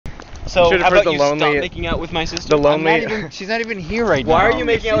So how about you stop making out with my sister? She's not even here right now. Why are you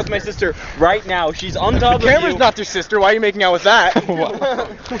making out with my sister right now? She's on top of you. The camera's not your sister. Why are you making out with that?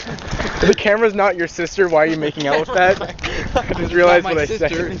 The camera's not your sister. Why are you making out with that? I just realized what I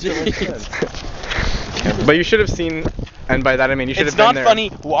said. But you should have seen, and by that I mean you should have been there. It's not funny.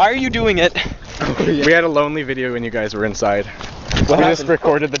 Why are you doing it? We had a lonely video when you guys were inside. We just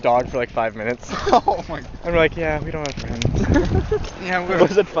recorded the dog for like 5 minutes. Oh my god. And we're like, yeah, we don't have friends.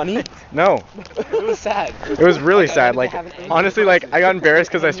 Was it funny? No. It was sad. It was really sad. Like, honestly, like, I got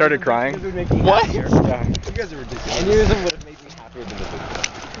embarrassed because I started crying. What? Yeah. You guys are ridiculous. Aneurysm would have made me happier than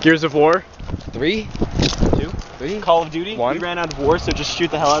this. Gears of War? 3? 2? 3? Call of Duty? 1? We ran out of war, so just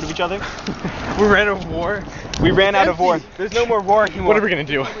shoot the hell out of each other. We ran out of war? We ran out of war. There's no more war anymore. What are we gonna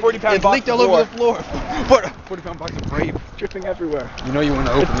do? 40-pound box leaked all over the floor. 40-pound box of rape. Dripping everywhere. You know you want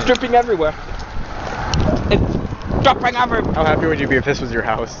to open It's it. dripping everywhere. It's dropping everywhere. How happy would you be if this was your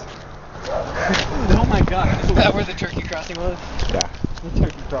house? Oh my god. Is that where the turkey crossing was? Yeah. The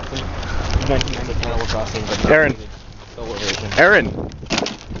turkey crossing. 1990 Animal Crossing. But Aaron. Aaron.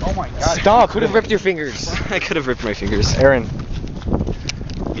 Oh my god. Stop. Could have ripped your fingers. I could have ripped my fingers. Aaron.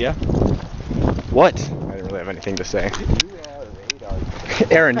 Yeah? What? I didn't really have anything to say.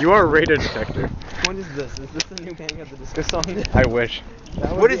 Aaron, you are a radar detector. What is this? Is this the new Bang of the Disco song? I wish.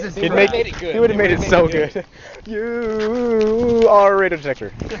 What is this? He would have made it so good. You are a radar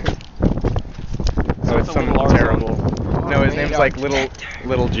detector. So it's some terrible. No, his name's like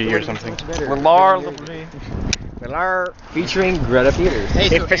little G or something. Little G. Featuring Greta Peters. Hey,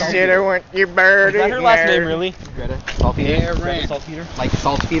 so If a shitter want you bird. Is that her last name, really? Greta Saltpeter. Aaron. Saltpeter? Like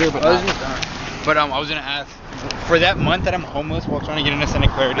saltpeter, but I was gonna ask, for that month that I'm homeless while trying to get into Santa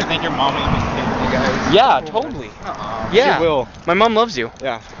Clara, do you think your mom will even stay with you guys? Yeah, totally. Yeah. She will. My mom loves you.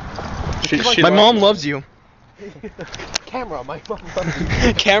 Yeah. My mom loves you. Camera, my mom loves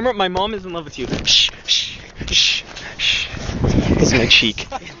you. Camera, my mom is in love with you. Shh, shh, shh, shh. It's my cheek.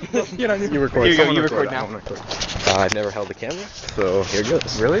 You record. Here you go, Someone you record now. Someone record. I've never held a camera, so here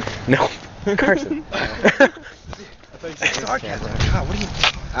goes. Really? No. Carson. It's our camera. God, what are you...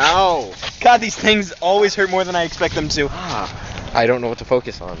 Ow! God, these things always hurt more than I expect them to. I don't know what to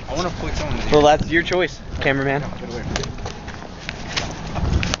focus on. I want to flick someone with you. Well, that's your choice, cameraman.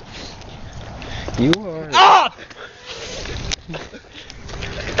 You are... Ah!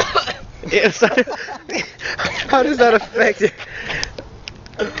 How does that affect it?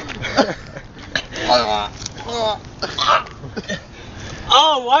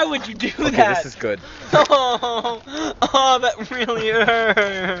 Oh, why would you do Okay, that? this is good. Oh, that really hurt.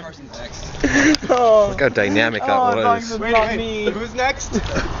 Carson's next. Oh, Look how dynamic that as long was. as it's not me. Who's next?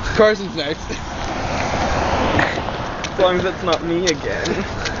 Carson's next. As long as it's not me again.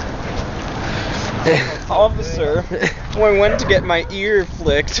 Officer, I went to get my ear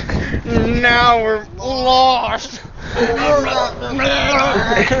flicked. Now we're lost. We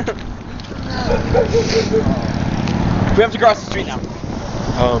have to cross the street now.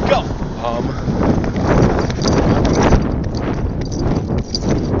 Go.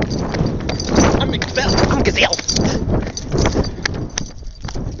 I'm Gazelle. I'm Gazelle.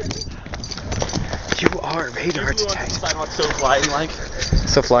 You are radar detector. Sidewalk so flying like.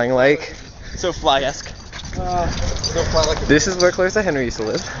 So flying like. So fly-esque. This is where Clarissa Henry used to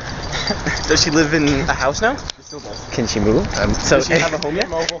live. Does she live in a house now? She still does. Can she move? So Does she have a home yet?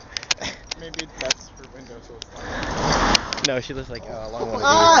 Mobile. Maybe that's her window, so it's fine. No, she lives like along one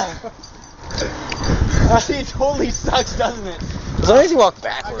of It totally sucks, doesn't it? As long as you walk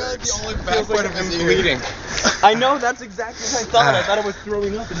I feel like backwards. the only back part of his bleeding. I know, that's exactly what I thought. I thought I was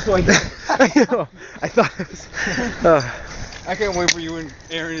throwing up, and so I did. I know. I thought it was. I can't wait for you and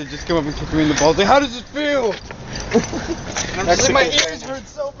Aaron to just come up and kick me in the balls. Like, how does it feel? And I'm just like, my ears hurt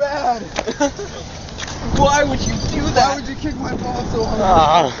so bad. Why would you do that? Why would you kick my balls so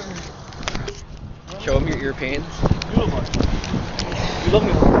hard? Show him your ear pains. You love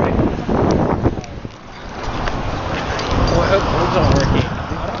me, right? What? Words aren't working. I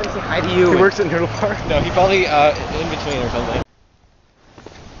don't think say hi to you. He works at Noodle Bar. No, he probably in between or something.